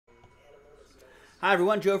Hi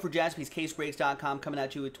everyone, Joe for JaspysCaseBreaks.com coming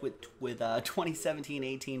at you with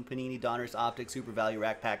 2017-18 Panini Donruss Optic Super Value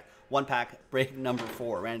Rack Pack 1-pack break number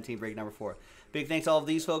 4, random team break number 4. Big thanks to all of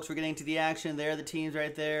these folks for getting to the action. They're the teams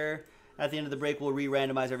right there. At the end of the break, we'll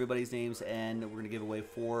re-randomize everybody's names, and we're going to give away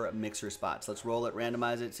 4 mixer spots. Let's roll it,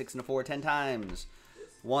 randomize it, 6 and a 4, 10 times.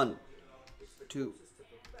 1, 2,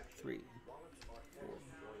 3, 4,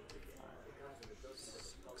 5, 6.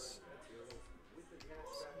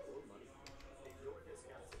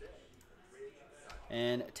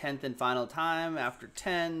 And 10th and final time. After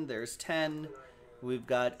 10, there's 10. We've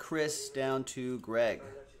got Chris down to Greg.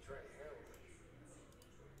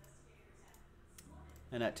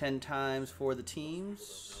 And at 10 times for the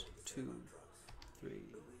teams, 2, 3,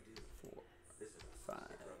 4, 5,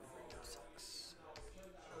 6.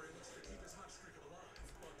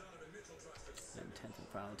 And 10th and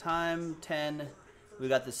final time, 10. We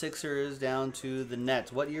got the Sixers down to the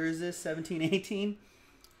Nets. What year is this? 17, 18?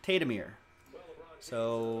 Tatumir.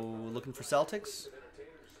 So, looking for Celtics.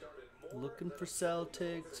 Looking for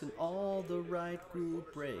Celtics in all the right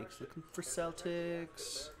group breaks. Looking for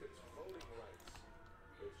Celtics.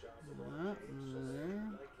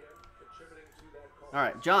 All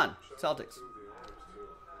right, John, Celtics.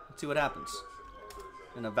 Let's see what happens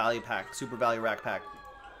in a value pack, super value rack pack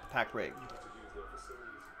break.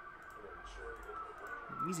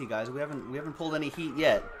 Easy, guys. We haven't pulled any heat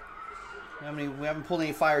yet. We haven't pulled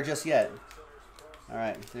any fire just yet. All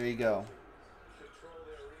right, there you go.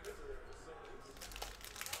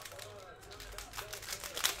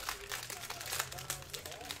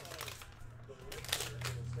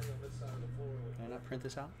 Can I not print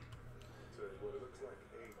this out?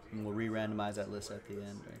 And we'll re-randomize that list at the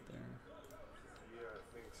end right there. Yeah, I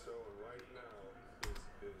think so. And right now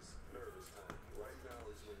is nervous time. Right now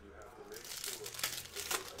is when you have to make sure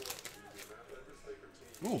that you do not let this Laker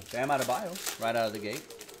team. Ooh, Bam Adebayo, right out of the gate.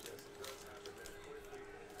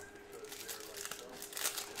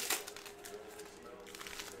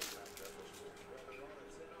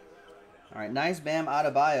 All right, nice Bam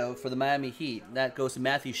Adebayo for the Miami Heat. That goes to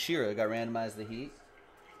Matthew Shearer. Got randomized the Heat.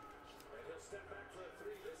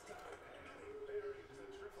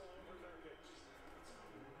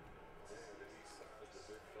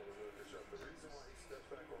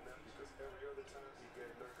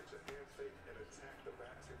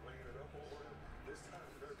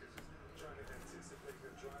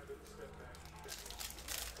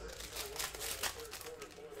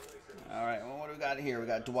 All right, well, what do we got here? We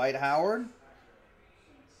got Dwight Howard,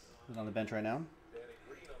 who's on the bench right now,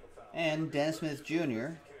 and Dennis Smith Jr.,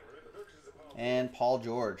 and Paul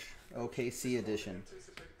George, OKC edition.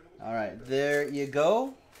 All right, there you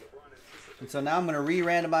go. And so now I'm going to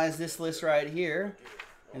re-randomize this list right here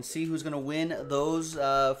and see who's going to win those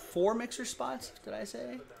 4 mixer spots, did I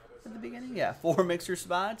say at the beginning? Yeah, 4 mixer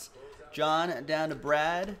spots. John down to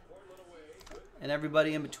Brad and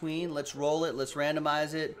everybody in between. Let's roll it. Let's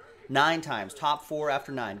randomize it. 9 times. Top 4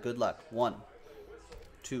 after 9. Good luck. 1,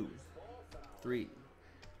 2, 3,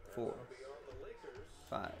 4,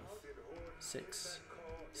 5, 6,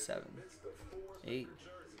 7, 8,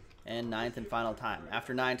 and 9th and final time.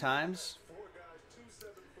 After 9 times,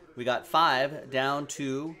 we got 5 down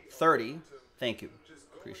to 30. Thank you.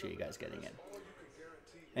 Appreciate you guys getting in.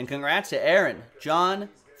 And congrats to Aaron, John,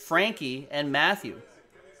 Frankie, and Matthew.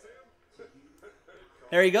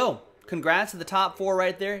 There you go. Congrats to the top 4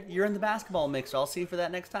 right there. You're in the basketball mix. I'll see you for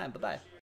that next time. Bye-bye.